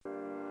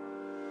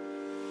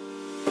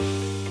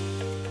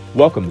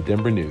Welcome to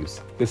Denver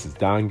News. This is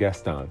Don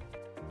Gaston.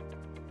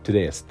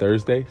 Today is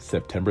Thursday,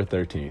 September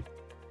 13th.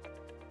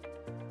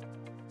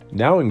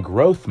 Now in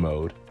growth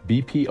mode,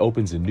 BP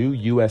opens a new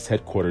U.S.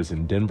 headquarters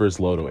in Denver's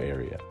Lodo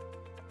area.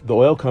 The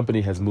oil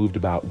company has moved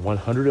about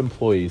 100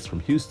 employees from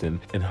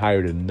Houston and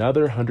hired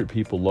another 100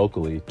 people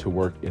locally to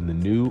work in the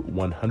new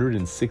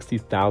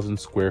 160,000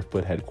 square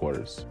foot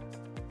headquarters.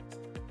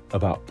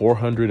 About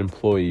 400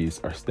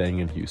 employees are staying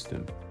in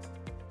Houston.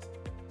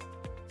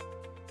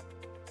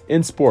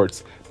 In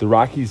sports, the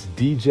Rockies'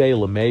 DJ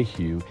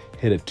LeMahieu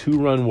hit a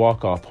two-run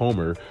walk-off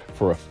homer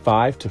for a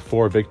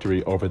 5-4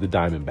 victory over the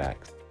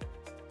Diamondbacks.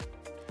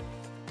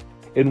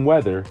 In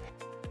weather,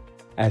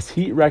 as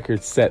heat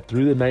records set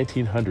through the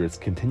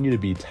 1900s continue to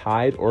be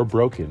tied or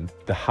broken,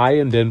 the high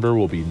in Denver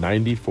will be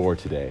 94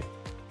 today.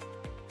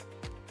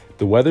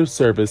 The Weather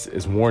Service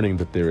is warning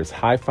that there is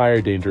high fire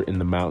danger in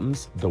the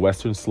mountains, the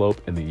western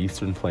slope, and the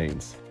eastern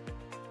plains.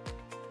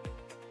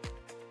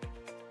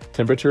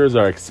 Temperatures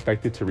are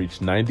expected to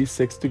reach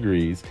 96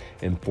 degrees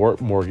in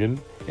Fort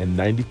Morgan and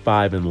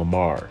 95 in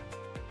Lamar.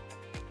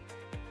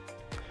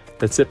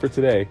 That's it for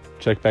today.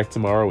 Check back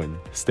tomorrow and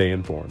stay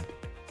informed.